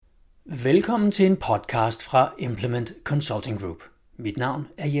Velkommen til en podcast fra Implement Consulting Group. Mit navn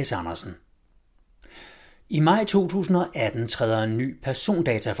er Jes Andersen. I maj 2018 træder en ny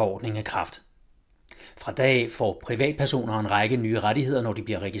persondataforordning i kraft. Fra dag får privatpersoner en række nye rettigheder, når de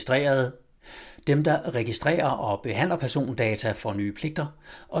bliver registreret. Dem, der registrerer og behandler persondata, får nye pligter,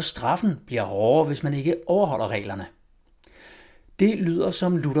 og straffen bliver hårdere, hvis man ikke overholder reglerne. Det lyder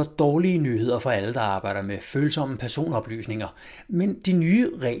som lutter dårlige nyheder for alle, der arbejder med følsomme personoplysninger, men de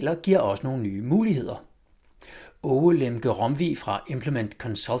nye regler giver også nogle nye muligheder. Åge Lemke Romvig fra Implement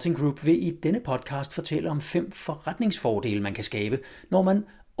Consulting Group vil i denne podcast fortælle om 5 forretningsfordele, man kan skabe, når man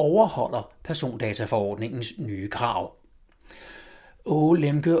overholder persondataforordningens nye krav. Åge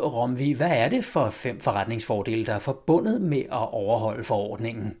Lemke Romvig, hvad er det for 5 forretningsfordele, der er forbundet med at overholde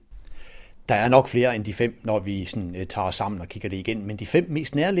forordningen? Der er nok flere end de 5, når vi sådan tager os sammen og kigger det igen, men de 5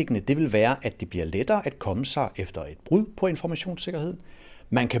 mest nærliggende, det vil være, at det bliver lettere at komme sig efter et brud på informationssikkerhed.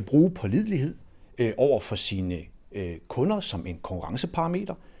 Man kan bruge pålidelighed over for sine kunder som en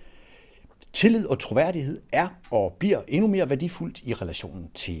konkurrenceparameter. Tillid og troværdighed er og bliver endnu mere værdifuldt i relationen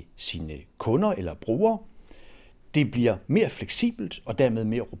til sine kunder eller brugere. Det bliver mere fleksibelt og dermed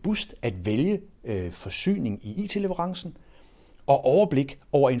mere robust at vælge forsyning i IT-leverancen. Og overblik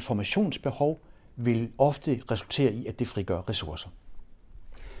over informationsbehov vil ofte resultere i, at det frigør ressourcer.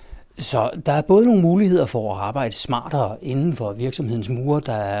 Så der er både nogle muligheder for at arbejde smartere inden for virksomhedens mure,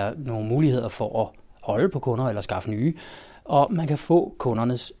 der er nogle muligheder for at holde på kunder eller skaffe nye, og man kan få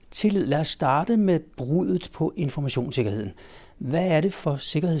kundernes tillid. Lad os starte med bruddet på informationssikkerheden. Hvad er det for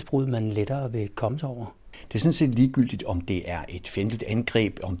sikkerhedsbrud, man lettere vil komme sig over? Det er sådan set ligegyldigt, om det er et fjendtligt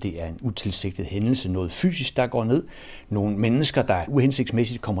angreb, om det er en utilsigtet hændelse, noget fysisk, der går ned. Nogle mennesker, der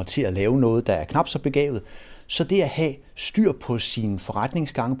uhensigtsmæssigt kommer til at lave noget, der er knap så begavet. Så det at have styr på sine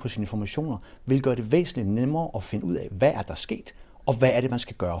forretningsgange, på sine informationer, vil gøre det væsentligt nemmere at finde ud af, hvad er der sket, og hvad er det, man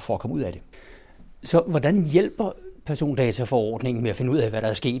skal gøre for at komme ud af det. Så hvordan hjælper persondataforordningen med at finde ud af, hvad der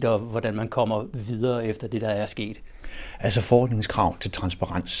er sket, og hvordan man kommer videre efter det, der er sket? Altså forordningens krav til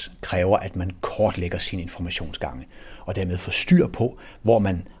transparens kræver, at man kortlægger sine informationsgange, og dermed får styr på, hvor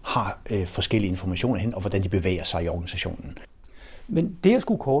man har forskellige informationer hen, og hvordan de bevæger sig i organisationen. Men det at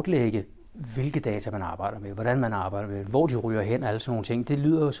skulle kortlægge, hvilke data man arbejder med, hvordan man arbejder med, hvor de ryger hen, alle sådan nogle ting, det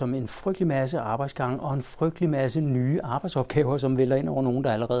lyder jo som en frygtelig masse arbejdsgange og en frygtelig masse nye arbejdsopgaver, som vælger ind over nogen,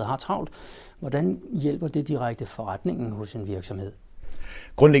 der allerede har travlt. Hvordan hjælper det direkte forretningen hos en virksomhed?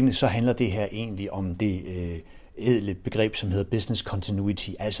 Grundlæggende så handler det her egentlig om det ædle begreb, som hedder business continuity,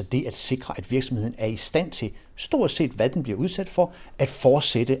 altså det at sikre, at virksomheden er i stand til, stort set hvad den bliver udsat for, at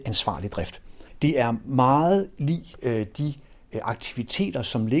fortsætte ansvarlig drift. Det er meget lig de aktiviteter,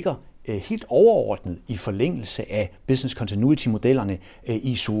 som ligger helt overordnet i forlængelse af business continuity-modellerne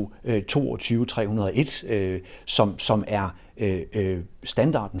ISO 22301, som er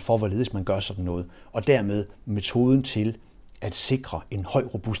standarden for, hvorledes man gør sådan noget, og dermed metoden til at sikre en høj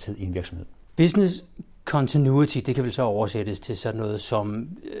robusthed i en virksomhed. Business continuity, det kan vel så oversættes til sådan noget, som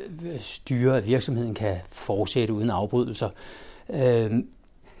styrer, at virksomheden kan fortsætte uden afbrydelser.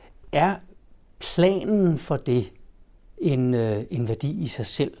 Er planen for det en værdi i sig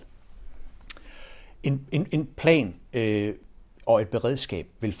selv? En plan og et beredskab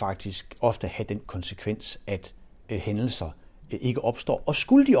vil faktisk ofte have den konsekvens, at hændelser ikke opstår. Og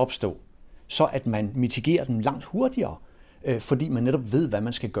skulle de opstå, så at man mitigerer dem langt hurtigere, fordi man netop ved, hvad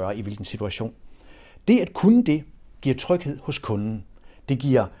man skal gøre i hvilken situation. Det at kunne det giver tryghed hos kunden. Det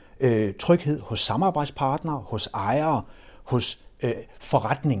giver tryghed hos samarbejdspartnere, hos ejere, hos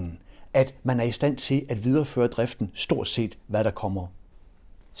forretningen, at man er i stand til at videreføre driften stort set, hvad der kommer.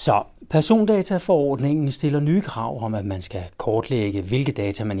 Så persondataforordningen stiller nye krav om, at man skal kortlægge, hvilke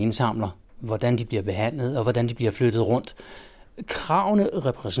data man indsamler, hvordan de bliver behandlet og hvordan de bliver flyttet rundt. Kravene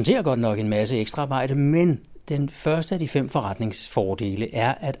repræsenterer godt nok en masse ekstra arbejde, men den første af de 5 forretningsfordele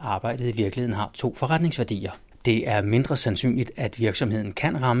er, at arbejdet i virkeligheden har 2 forretningsværdier. Det er mindre sandsynligt, at virksomheden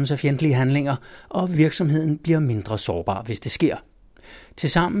kan rammes af fjendtlige handlinger, og virksomheden bliver mindre sårbar, hvis det sker.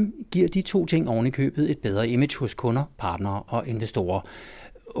 Tilsammen giver de 2 ting oven i købet et bedre image hos kunder, partnere og investorer.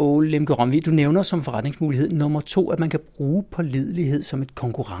 Og Lemke Romvig, du nævner som forretningsmulighed nummer 2, at man kan bruge pålidelighed som et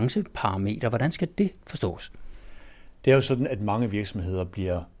konkurrenceparameter. Hvordan skal det forstås? Det er jo sådan, at mange virksomheder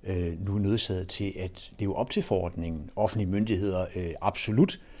bliver nu nødsaget til at leve op til forordningen. Offentlige myndigheder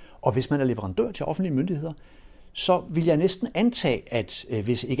absolut. Og hvis man er leverandør til offentlige myndigheder, så vil jeg næsten antage, at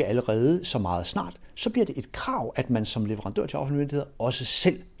hvis ikke allerede så meget snart, så bliver det et krav, at man som leverandør til offentlige myndigheder også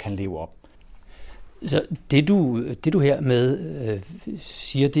selv kan leve op. Så det du her med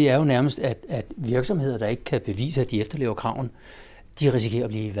siger, det er jo nærmest, at virksomheder, der ikke kan bevise, at de efterlever kraven, de risikerer at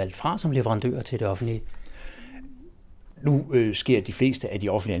blive valgt fra som leverandører til det offentlige. Nu sker de fleste af de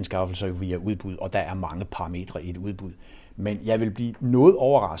offentlige anskaffelser jo via udbud, og der er mange parametre i et udbud. Men jeg vil blive noget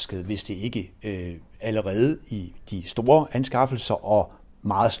overrasket, hvis det ikke allerede i de store anskaffelser og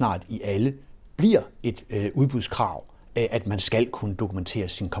meget snart i alle bliver et udbudskrav, at man skal kunne dokumentere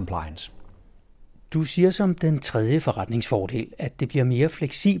sin compliance. Du siger som den tredje forretningsfordel, at det bliver mere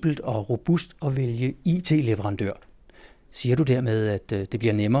fleksibelt og robust at vælge IT-leverandør. Siger du dermed, at det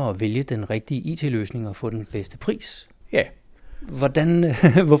bliver nemmere at vælge den rigtige IT-løsning og få den bedste pris? Ja.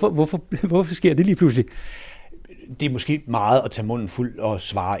 Hvorfor sker det lige pludselig? Det er måske meget at tage munden fuld og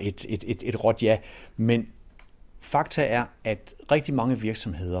svare et råt ja, men fakta er, at rigtig mange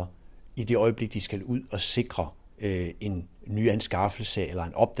virksomheder i det øjeblik, de skal ud og sikre en ny anskaffelse eller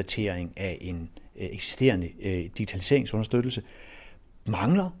en opdatering af en eksisterende digitaliseringsunderstøttelse,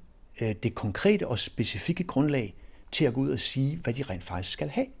 mangler det konkrete og specifikke grundlag til at gå ud og sige, hvad de rent faktisk skal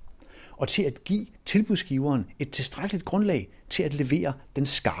have, og til at give tilbudsgiveren et tilstrækkeligt grundlag til at levere den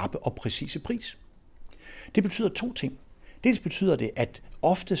skarpe og præcise pris. Det betyder to ting. Dels betyder det, at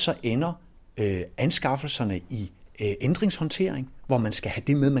ofte så ender anskaffelserne i ændringshåndtering, hvor man skal have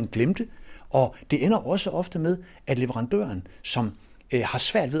det med, man glemte, og det ender også ofte med, at leverandøren, som har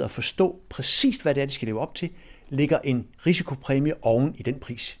svært ved at forstå præcis, hvad det er, de skal leve op til, lægger en risikopræmie oven i den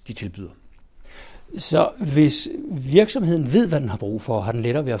pris, de tilbyder. Så hvis virksomheden ved, hvad den har brug for, har den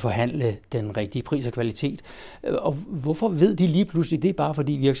lettere ved at forhandle den rigtige pris og kvalitet. Og hvorfor ved de lige pludselig? Det er bare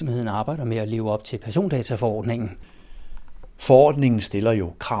fordi virksomheden arbejder med at leve op til persondataforordningen. Forordningen stiller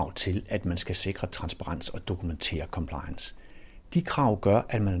jo krav til, at man skal sikre transparens og dokumentere compliance. De krav gør,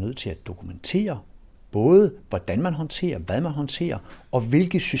 at man er nødt til at dokumentere både, hvordan man håndterer, hvad man håndterer, og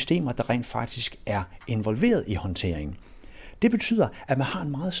hvilke systemer, der rent faktisk er involveret i håndteringen. Det betyder, at man har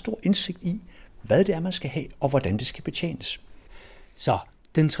en meget stor indsigt i, hvad det er, man skal have, og hvordan det skal betjenes. Så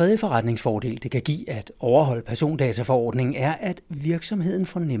den tredje forretningsfordel, det kan give at overholde persondataforordningen, er, at virksomheden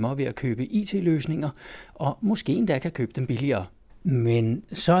får nemmere ved at købe IT-løsninger, og måske endda kan købe dem billigere. Men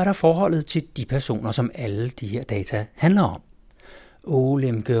så er der forholdet til de personer, som alle de her data handler om.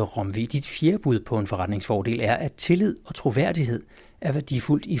 Lemke Romvig, dit fjerde bud på en forretningsfordel er, at tillid og troværdighed er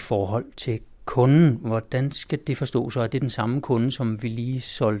værdifuldt i forhold til kunden. Hvordan skal det forstås, og er det den samme kunde, som vi lige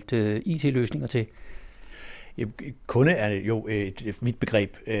solgte IT-løsninger til? Kunde er jo et vidt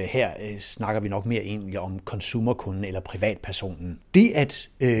begreb. Her snakker vi nok mere egentlig om consumerkunden eller privatpersonen. Det, at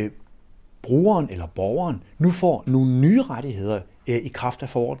brugeren eller borgeren nu får nogle nye rettigheder i kraft af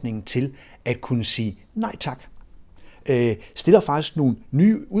forordningen til at kunne sige nej tak, stiller faktisk nogle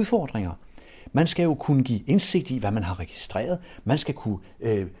nye udfordringer. Man skal jo kunne give indsigt i, hvad man har registreret. Man skal kunne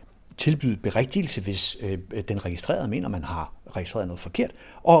tilbyde berigtigelse, hvis den registrerede mener, man har registreret noget forkert.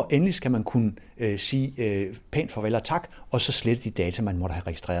 Og endelig skal man kunne sige pænt farvel og tak, og så slette de data, man måtte have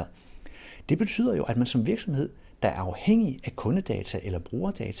registreret. Det betyder jo, at man som virksomhed, der er afhængig af kundedata eller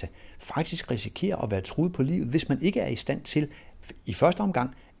brugerdata, faktisk risikerer at være truet på livet, hvis man ikke er i stand til i første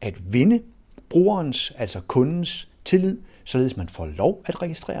omgang at vinde brugerens, altså kundens tillid, således man får lov at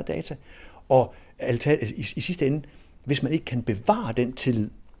registrere data, og i sidste ende, hvis man ikke kan bevare den tillid,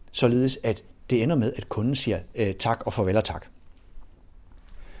 således at det ender med, at kunden siger tak og farvel og tak.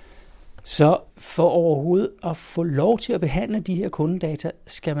 Så for overhovedet at få lov til at behandle de her kundedata,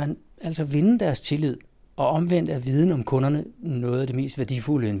 skal man altså vinde deres tillid, og omvendt er viden om kunderne noget af det mest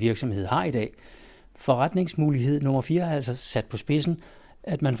værdifulde, en virksomhed har i dag. Forretningsmulighed nummer 4 er altså sat på spidsen,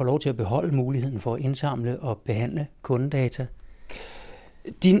 at man får lov til at beholde muligheden for at indsamle og behandle kundedata.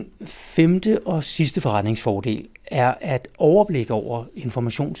 Din femte og sidste forretningsfordel er at overblik over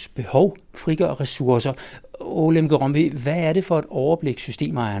informationsbehov, frigøre ressourcer. Lemke Romvig, hvad er det for et overblik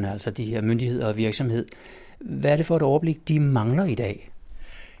systemejerne, altså de her myndigheder og virksomhed, hvad er det for et overblik, de mangler i dag?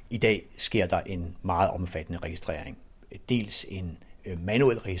 I dag sker der en meget omfattende registrering. Dels en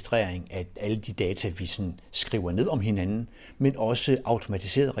manuel registrering af alle de data, vi sådan skriver ned om hinanden, men også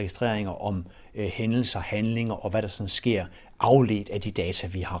automatiserede registreringer om hændelser, handlinger og hvad der sådan sker afledt af de data,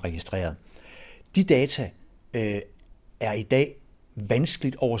 vi har registreret. De data er i dag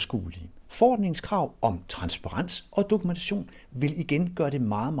vanskeligt overskuelige. Forordningens krav om transparens og dokumentation vil igen gøre det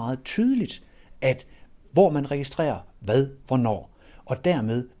meget, meget tydeligt, at hvor man registrerer hvad, hvornår, og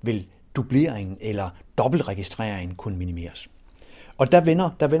dermed vil dubleringen eller dobbeltregistreringen kunne minimeres. Og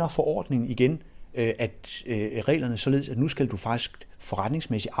der vender forordningen igen, at reglerne således, at nu skal du faktisk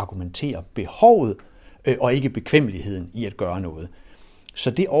forretningsmæssigt argumentere behovet og ikke bekvemmeligheden i at gøre noget.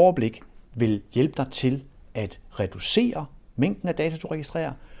 Så det overblik vil hjælpe dig til at reducere mængden af data, du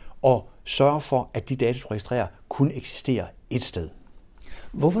registrerer, og sørge for, at de data, du registrerer, kun eksisterer et sted.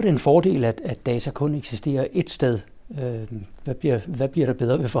 Hvorfor er det en fordel, at data kun eksisterer et sted? Hvad bliver der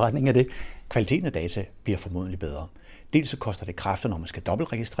bedre ved forretningen af det? Kvaliteten af data bliver formodentlig bedre. Dels så koster det kræfter, når man skal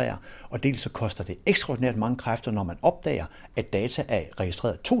dobbeltregistrere, og dels så koster det ekstraordinært mange kræfter, når man opdager, at data er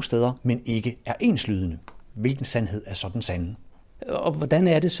registreret 2 steder, men ikke er enslydende. Hvilken sandhed er så den sande? Og hvordan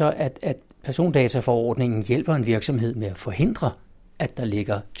er det så, at persondataforordningen hjælper en virksomhed med at forhindre, at der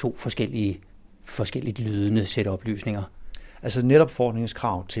ligger 2 forskelligt lydende sæt oplysninger? Altså netop forordningens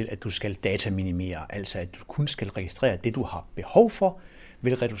krav til, at du skal dataminimere, altså at du kun skal registrere det, du har behov for,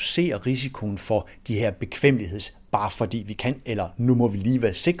 vil reducere risikoen for de her bekvemmeligheds, bare fordi vi kan, eller nu må vi lige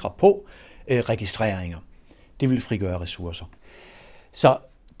være sikre på, registreringer. Det vil frigøre ressourcer. Så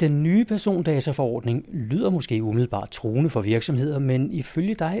den nye persondataforordning lyder måske umiddelbart truende for virksomheder, men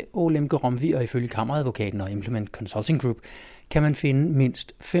ifølge dig, Ole Romvi, og ifølge Kammeradvokaten og Implement Consulting Group, kan man finde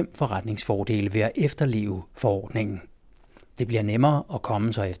mindst 5 forretningsfordele ved at efterleve forordningen. Det bliver nemmere at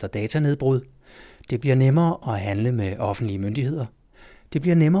komme sig efter datanedbrud. Det bliver nemmere at handle med offentlige myndigheder. Det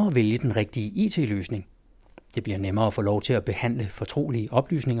bliver nemmere at vælge den rigtige IT-løsning. Det bliver nemmere at få lov til at behandle fortrolige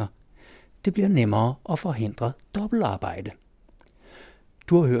oplysninger. Det bliver nemmere at forhindre dobbeltarbejde.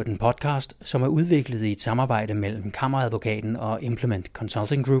 Du har hørt en podcast, som er udviklet i et samarbejde mellem Kammeradvokaten og Implement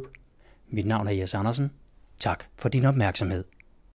Consulting Group. Mit navn er Jes Andersen. Tak for din opmærksomhed.